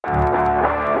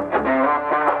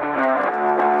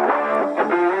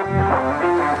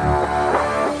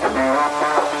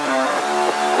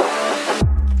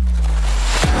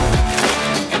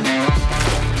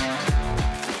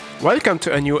Welcome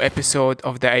to a new episode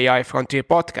of the AI Frontier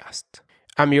podcast.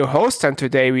 I'm your host, and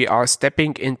today we are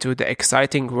stepping into the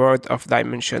exciting world of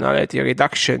dimensionality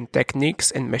reduction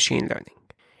techniques in machine learning.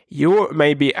 You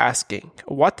may be asking,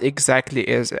 what exactly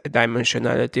is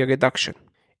dimensionality reduction?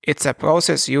 It's a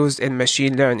process used in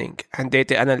machine learning and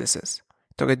data analysis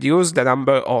to reduce the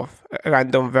number of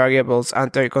random variables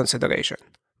under consideration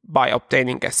by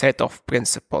obtaining a set of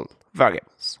principal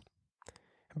variables.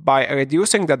 By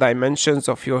reducing the dimensions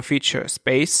of your feature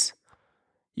space,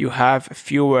 you have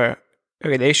fewer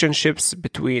relationships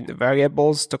between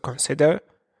variables to consider,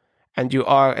 and you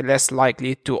are less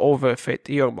likely to overfit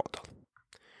your model.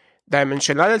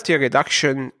 Dimensionality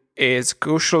reduction is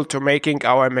crucial to making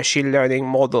our machine learning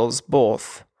models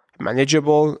both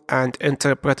manageable and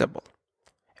interpretable,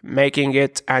 making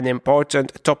it an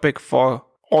important topic for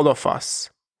all of us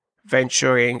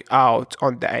venturing out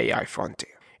on the AI frontier.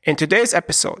 In today's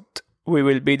episode, we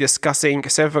will be discussing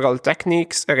several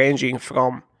techniques ranging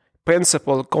from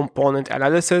principal component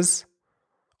analysis,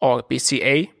 or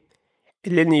PCA,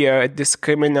 linear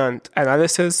discriminant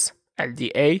analysis,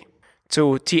 LDA,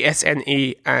 to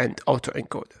TSNE and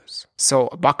autoencoders. So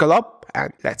buckle up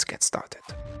and let's get started.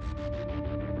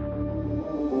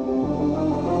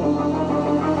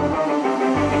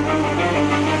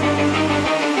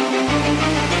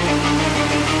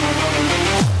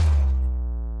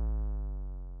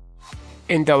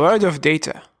 In the world of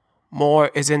data,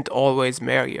 more isn't always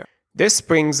merrier. This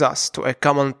brings us to a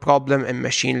common problem in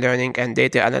machine learning and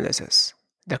data analysis,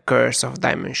 the curse of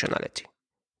dimensionality.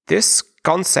 This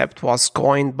concept was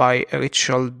coined by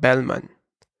Richard Bellman,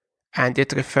 and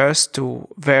it refers to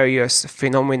various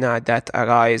phenomena that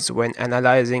arise when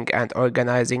analyzing and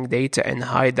organizing data in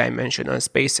high-dimensional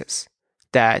spaces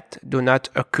that do not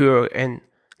occur in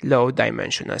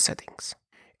low-dimensional settings.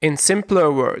 In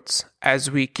simpler words, as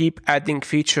we keep adding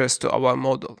features to our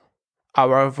model,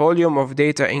 our volume of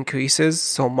data increases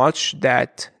so much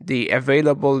that the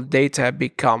available data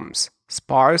becomes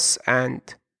sparse, and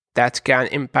that can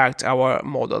impact our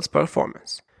model's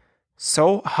performance.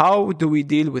 So how do we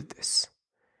deal with this?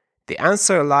 The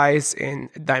answer lies in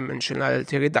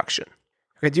dimensionality reduction.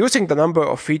 Reducing the number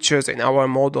of features in our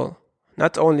model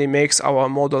not only makes our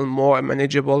model more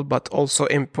manageable, but also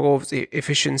improves the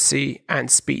efficiency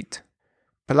and speed.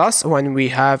 Plus, when we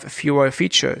have fewer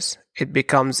features, it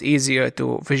becomes easier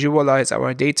to visualize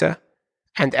our data,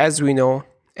 and as we know,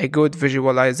 a good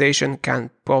visualization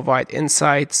can provide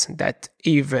insights that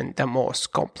even the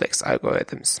most complex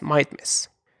algorithms might miss.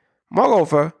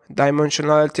 Moreover,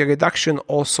 dimensionality reduction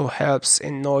also helps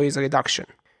in noise reduction.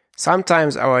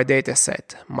 Sometimes our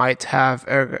dataset might have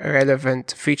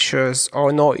irrelevant features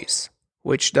or noise,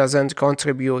 which doesn't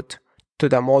contribute to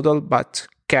the model but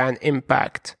can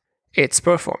impact its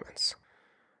performance.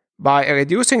 By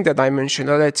reducing the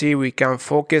dimensionality, we can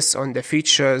focus on the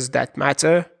features that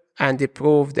matter and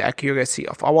improve the accuracy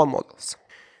of our models.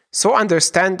 So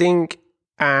understanding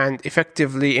and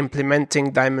effectively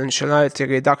implementing dimensionality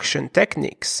reduction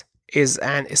techniques is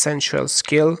an essential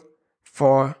skill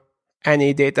for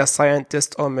any data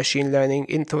scientist or machine learning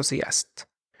enthusiast.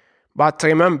 But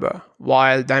remember,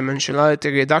 while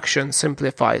dimensionality reduction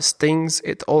simplifies things,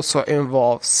 it also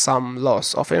involves some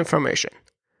loss of information.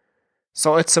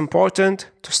 So it's important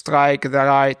to strike the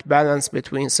right balance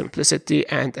between simplicity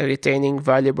and retaining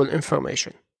valuable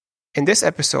information. In this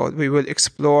episode, we will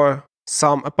explore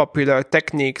some popular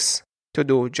techniques to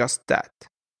do just that.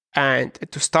 And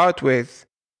to start with,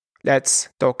 let's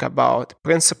talk about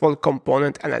principal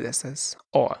component analysis,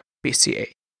 or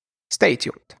PCA. Stay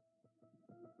tuned.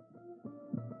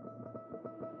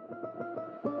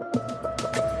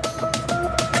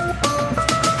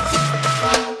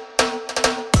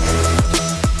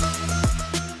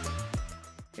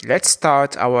 Let's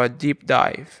start our deep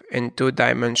dive into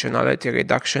dimensionality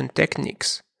reduction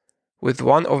techniques with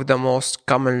one of the most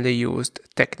commonly used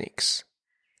techniques,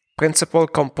 principal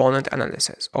component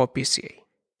analysis, or PCA.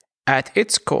 At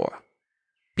its core,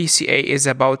 PCA is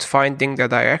about finding the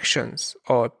directions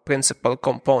or principal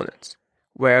components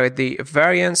where the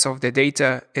variance of the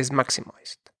data is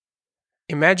maximized.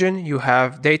 Imagine you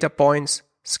have data points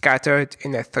scattered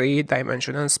in a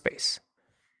three-dimensional space,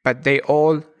 but they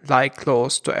all lie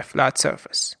close to a flat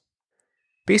surface.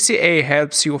 PCA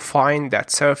helps you find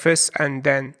that surface and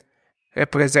then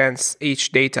represents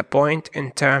each data point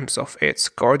in terms of its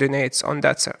coordinates on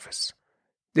that surface.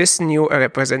 This new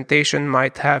representation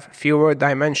might have fewer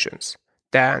dimensions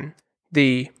than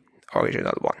the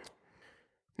original one.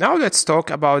 Now let's talk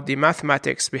about the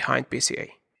mathematics behind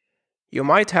PCA. You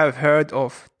might have heard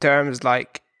of terms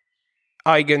like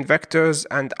eigenvectors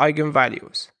and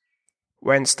eigenvalues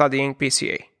when studying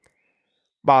PCA.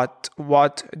 But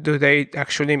what do they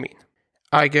actually mean?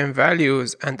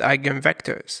 Eigenvalues and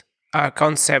eigenvectors are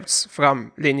concepts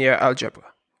from linear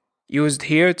algebra, used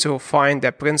here to find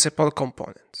the principal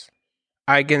components.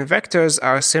 Eigenvectors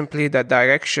are simply the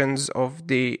directions of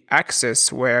the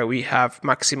axis where we have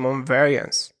maximum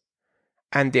variance,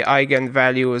 and the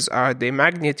eigenvalues are the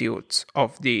magnitudes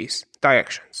of these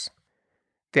directions.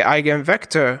 The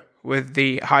eigenvector with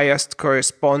the highest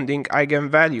corresponding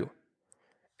eigenvalue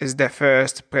is the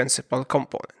first principal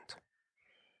component.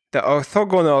 The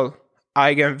orthogonal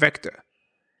eigenvector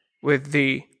with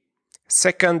the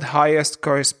second highest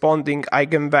corresponding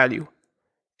eigenvalue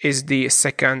is the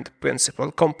second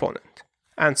principal component,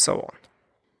 and so on.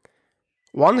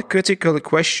 One critical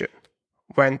question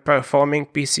when performing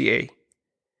PCA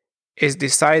is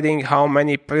deciding how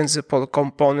many principal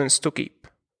components to keep.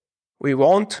 We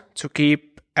want to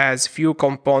keep as few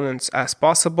components as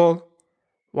possible,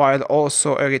 while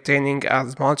also retaining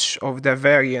as much of the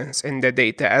variance in the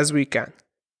data as we can.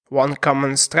 One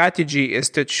common strategy is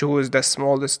to choose the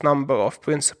smallest number of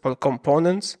principal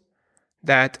components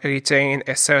that retain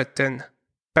a certain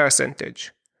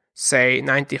percentage, say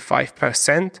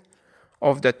 95%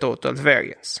 of the total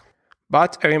variance.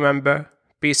 But remember,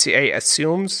 PCA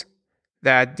assumes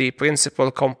that the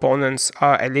principal components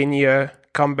are a linear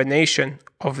combination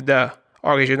of the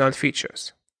original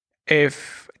features.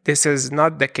 If this is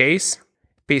not the case,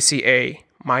 PCA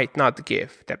might not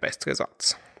give the best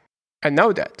results. And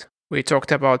now that we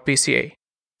talked about PCA,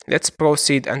 let's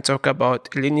proceed and talk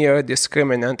about linear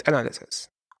discriminant analysis,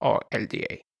 or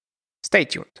LDA. Stay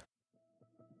tuned.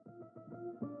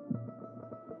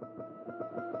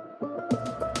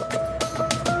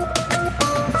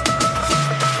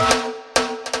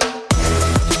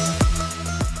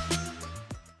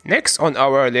 Next on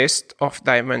our list of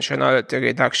dimensionality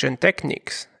reduction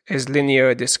techniques is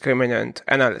linear discriminant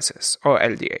analysis, or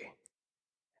LDA.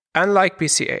 Unlike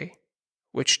PCA,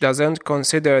 which doesn't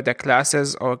consider the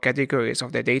classes or categories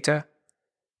of the data,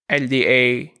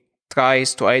 LDA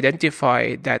tries to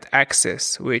identify that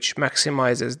axis which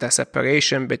maximizes the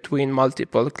separation between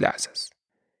multiple classes.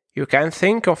 You can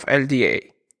think of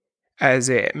LDA as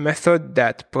a method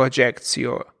that projects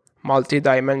your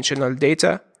multidimensional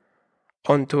data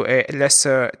onto a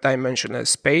lesser dimensional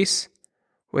space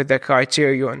with the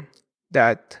criterion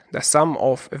that the sum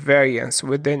of variance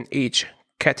within each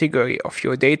category of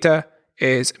your data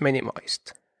is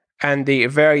minimized, and the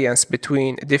variance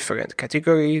between different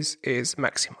categories is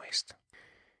maximized.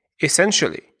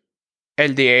 Essentially,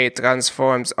 LDA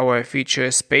transforms our feature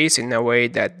space in a way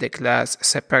that the class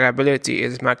separability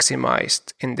is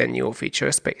maximized in the new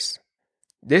feature space.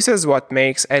 This is what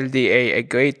makes LDA a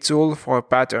great tool for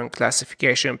pattern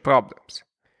classification problems.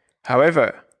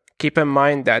 However, keep in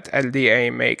mind that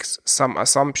LDA makes some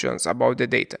assumptions about the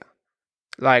data,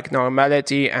 like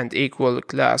normality and equal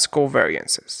class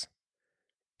covariances.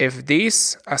 If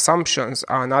these assumptions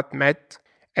are not met,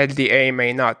 LDA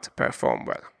may not perform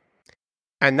well.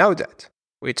 And now that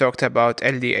we talked about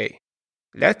LDA,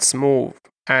 let's move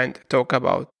and talk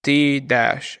about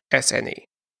T-SNE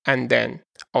and then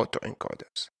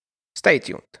autoencoders. Stay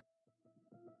tuned.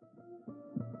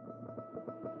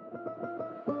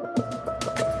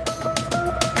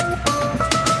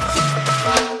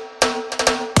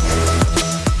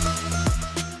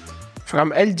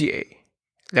 From LDA,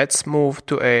 let's move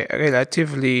to a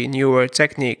relatively newer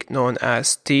technique known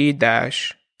as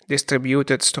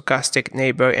T-Distributed Stochastic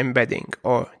Neighbor Embedding,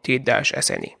 or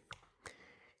T-SNE.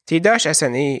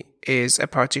 T-SNE is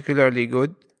particularly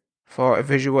good for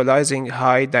visualizing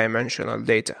high-dimensional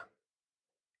data.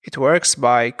 It works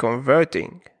by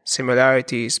converting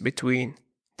similarities between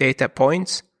data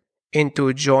points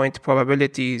into joint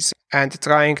probabilities and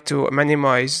trying to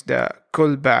minimize the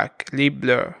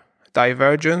Kullback-Leibler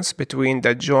divergence between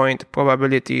the joint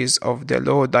probabilities of the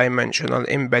low-dimensional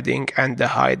embedding and the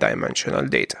high-dimensional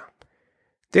data.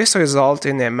 This results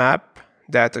in a map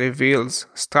that reveals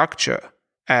structure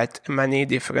at many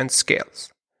different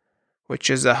scales, which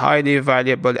is a highly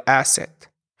valuable asset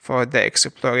for the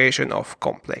exploration of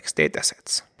complex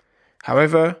datasets.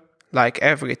 However, like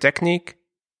every technique,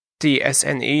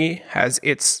 T-SNE has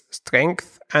its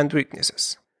strengths and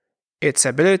weaknesses. Its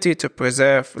ability to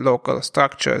preserve local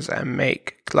structures and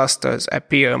make clusters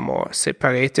appear more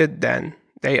separated than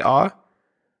they are,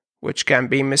 which can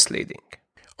be misleading.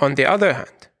 On the other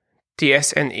hand,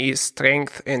 T-SNE's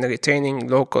strength in retaining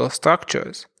local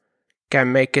structures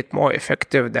can make it more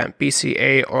effective than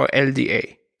PCA or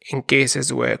LDA in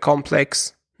cases where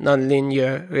complex,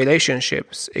 nonlinear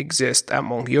relationships exist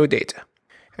among your data.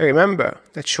 Remember,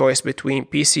 the choice between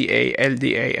PCA,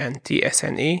 LDA, and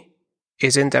T-SNE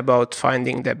isn't about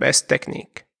finding the best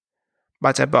technique,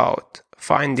 but about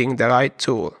finding the right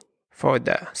tool for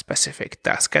the specific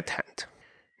task at hand.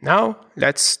 Now,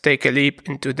 let's take a leap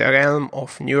into the realm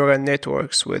of neural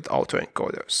networks with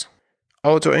autoencoders.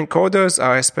 Autoencoders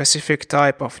are a specific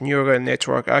type of neural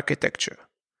network architecture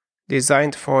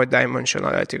designed for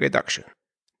dimensionality reduction.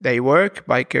 They work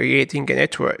by creating a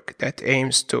network that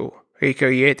aims to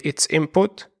recreate its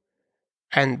input,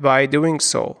 and by doing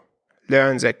so,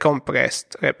 learns a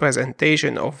compressed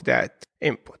representation of that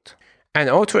input. An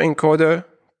autoencoder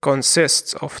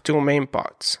consists of two main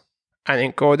parts: an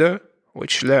encoder,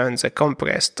 which learns a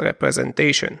compressed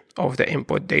representation of the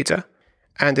input data,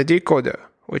 and a decoder,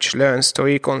 which learns to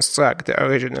reconstruct the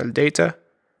original data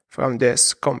from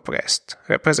this compressed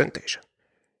representation.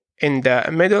 In the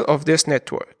middle of this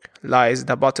network lies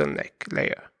the bottleneck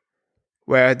layer,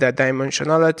 where the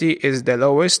dimensionality is the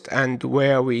lowest and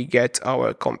where we get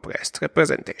our compressed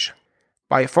representation.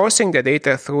 By forcing the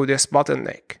data through this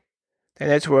bottleneck, the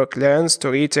network learns to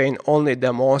retain only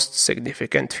the most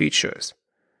significant features,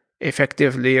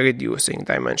 effectively reducing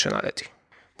dimensionality.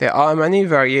 There are many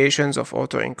variations of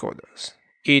autoencoders,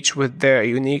 each with their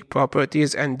unique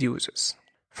properties and uses.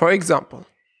 For example,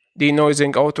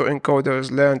 denoising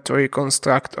autoencoders learn to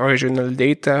reconstruct original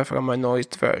data from a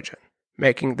noised version,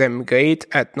 making them great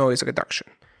at noise reduction.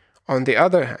 On the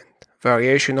other hand,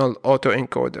 variational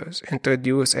autoencoders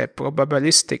introduce a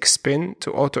probabilistic spin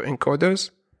to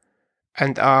autoencoders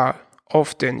and are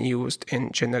often used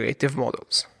in generative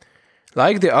models.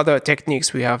 Like the other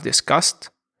techniques we have discussed,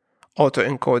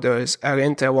 autoencoders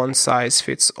aren't a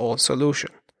one-size-fits-all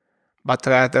solution, but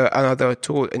rather another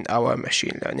tool in our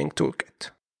machine learning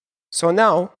toolkit. So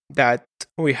now that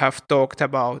we have talked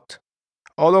about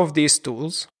all of these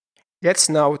tools, let's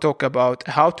now talk about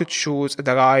how to choose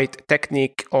the right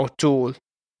technique or tool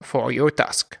for your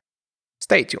task.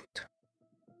 Stay tuned.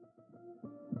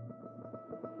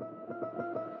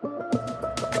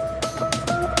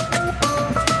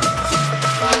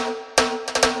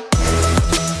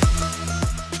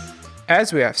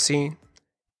 As we have seen,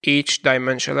 each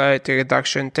dimensionality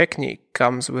reduction technique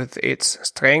comes with its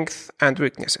strengths and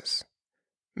weaknesses,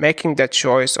 making the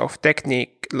choice of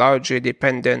technique largely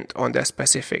dependent on the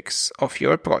specifics of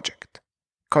your project.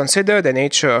 Consider the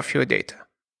nature of your data.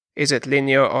 Is it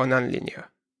linear or nonlinear?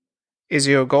 Is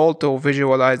your goal to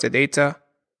visualize the data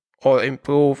or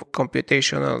improve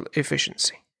computational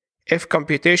efficiency? If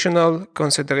computational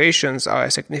considerations are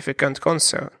a significant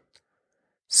concern,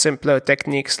 simpler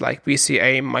techniques like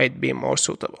PCA might be more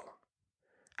suitable.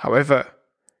 However,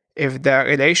 if the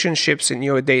relationships in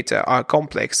your data are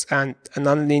complex and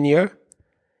nonlinear,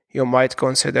 you might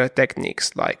consider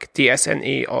techniques like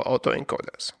TSNE or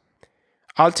autoencoders.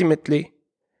 Ultimately,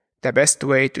 the best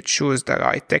way to choose the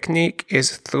right technique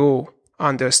is through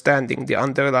understanding the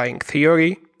underlying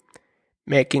theory,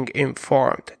 making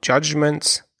informed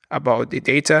judgments about the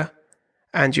data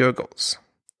and your goals,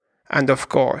 and of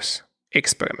course,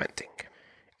 experimenting.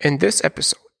 In this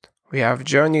episode, we have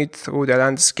journeyed through the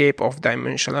landscape of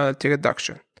dimensionality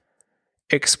reduction,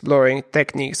 exploring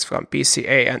techniques from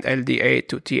PCA and LDA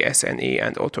to TSNE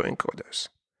and autoencoders.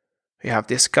 We have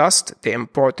discussed the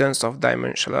importance of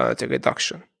dimensionality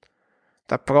reduction,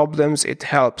 the problems it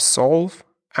helps solve,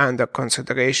 and the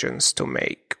considerations to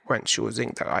make when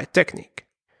choosing the right technique.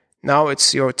 Now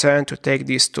it's your turn to take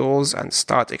these tools and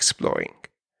start exploring.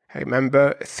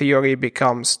 Remember, theory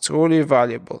becomes truly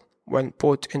valuable when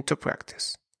put into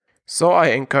practice. So I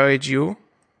encourage you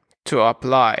to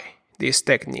apply these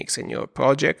techniques in your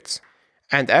projects.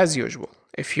 And as usual,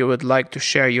 if you would like to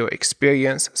share your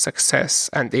experience, success,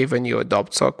 and even your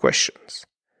doubts or questions,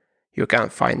 you can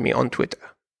find me on Twitter.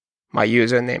 My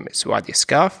username is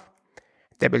Wadiskaf,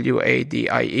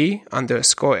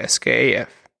 WADIE_SKAF.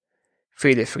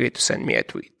 Feel free to send me a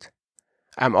tweet.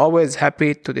 I'm always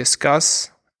happy to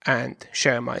discuss and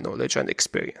share my knowledge and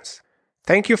experience.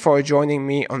 Thank you for joining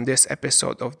me on this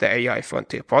episode of the AI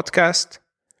Frontier podcast,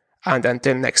 and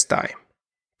until next time,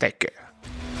 take care.